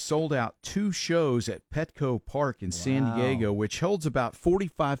sold out 2 shows at Petco Park in San Diego, which holds about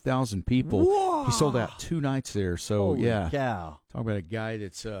 45,000 people. Whoa. He sold out 2 nights there. So, Holy yeah. cow. Talk about a guy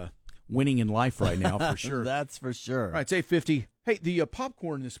that's winning in life right now, for sure. That's for sure. All right, it's 8:50. Hey, the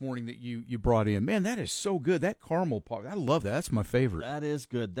popcorn this morning that you brought in, man, that is so good. That caramel popcorn, I love that. That's my favorite. That is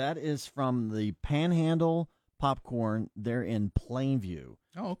good. That is from the Panhandle Popcorn. They're in Plainview.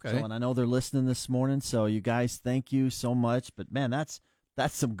 Oh, okay. So, and I know they're listening this morning, so you guys, thank you so much. But, man, that's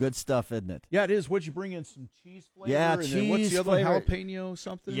some good stuff, isn't it? Yeah, it is. What'd you bring in? Some cheese flavor? Yeah, and cheese then what's the other flavor. one? Jalapeno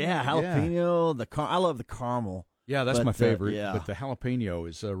something? Yeah, jalapeno. I love the caramel. Yeah, that's my favorite. yeah. But the jalapeno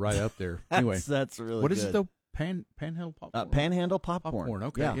is right up there. Anyway, that's really good. What is it, though? Panhandle popcorn? Panhandle popcorn.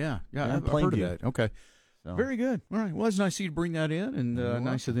 Okay, yeah. I've heard of Plainview. that. Okay. So. Very good. All right. Well, it's nice of you to bring that in, and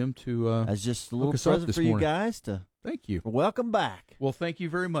nice of them to That's just a little us up present this for you morning. guys to Thank you. welcome back. Well, thank you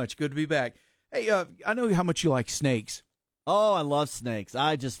very much. Good to be back. Hey, I know how much you like snakes. Oh, I love snakes.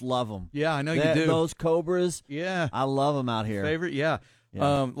 I just love them. Yeah, I know you do. Those cobras. Yeah. I love them out here. Favorite? Yeah.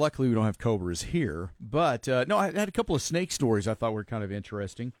 Luckily, we don't have cobras here. But, no, I had a couple of snake stories I thought were kind of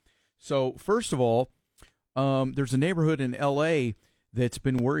interesting. So, first of all, there's a neighborhood in L.A. that's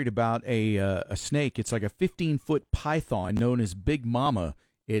been worried about a snake. It's like a 15-foot python known as Big Mama.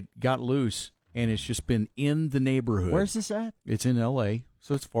 It got loose, and it's just been in the neighborhood. Where's this at? It's in L.A.,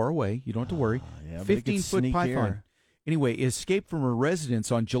 so it's far away. You don't have to worry. 15-foot python. Anyway, it escaped from a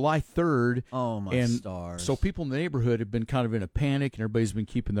residence on July 3rd. Oh, my stars. So people in the neighborhood have been kind of in a panic, and everybody's been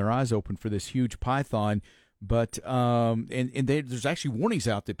keeping their eyes open for this huge python. But there's actually warnings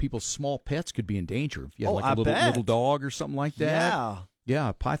out that people's small pets could be in danger. If you had like a little dog or something like that. Yeah,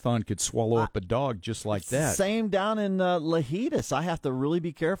 a python could swallow up a dog just like that. Same down in Lajitas. I have to really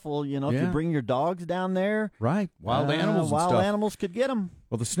be careful, if you bring your dogs down there. Right, wild animals and stuff. Wild animals could get them.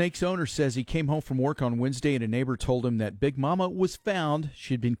 Well, the snake's owner says he came home from work on Wednesday and a neighbor told him that Big Mama was found.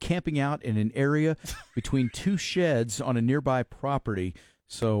 She had been camping out in an area between 2 sheds on a nearby property.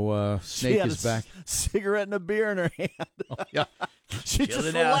 So snake is back. Cigarette and a beer in her hand. Oh, yeah. She's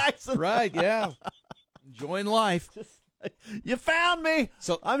just relaxing. Right, yeah. Enjoying life. You found me.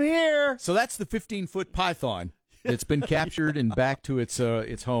 So I'm here. So that's the 15-foot python that's been captured and back to its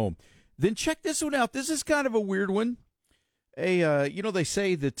home. Then check this one out. This is kind of a weird one. They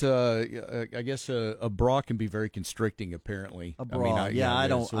say that I guess a bra can be very constricting. Apparently, a bra.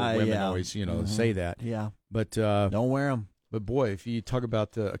 Women always say that. Yeah, but don't wear them. But boy, if you talk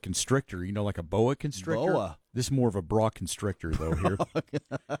about a constrictor, like a boa constrictor. This is more of a bra constrictor, though, here.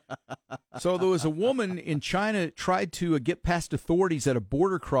 So there was a woman in China tried to get past authorities at a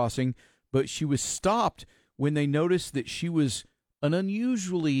border crossing, but she was stopped when they noticed that she was an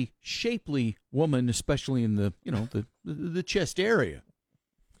unusually shapely woman, especially in the chest area.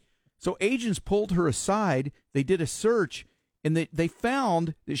 So agents pulled her aside. They did a search, and they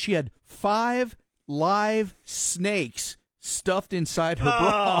found that she had 5 live snakes stuffed inside her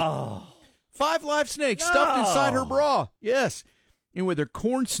bra. 5 live snakes stuffed inside her bra. Yes. Anyway, they're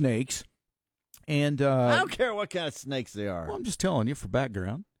corn snakes. And I don't care what kind of snakes they are. Well, I'm just telling you for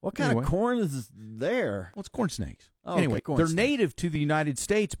background. What kind of corn is there? Well, it's corn snakes. Oh, anyway, okay, they're native to the United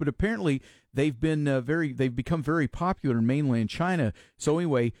States, but apparently they've become very popular in mainland China. So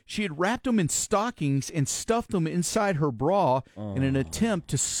anyway, she had wrapped them in stockings and stuffed them inside her bra in an attempt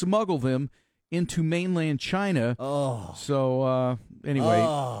to smuggle them into mainland China. Oh. So anyway,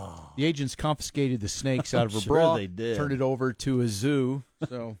 the agents confiscated the snakes out of her bra, they did. Turned it over to a zoo.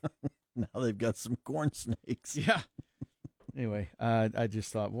 So now they've got some corn snakes. Yeah. Anyway, I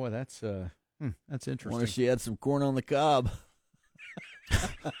just thought, boy, that's interesting. Wonder if she had some corn on the cob.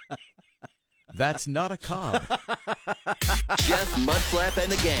 That's not a cob. Jeff Mudflap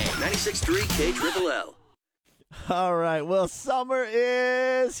and the gang. 96.3 KLLL. All right. Well, summer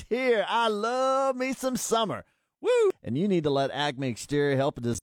is here. I love me some summer. Woo! And you need to let Acme Exterior help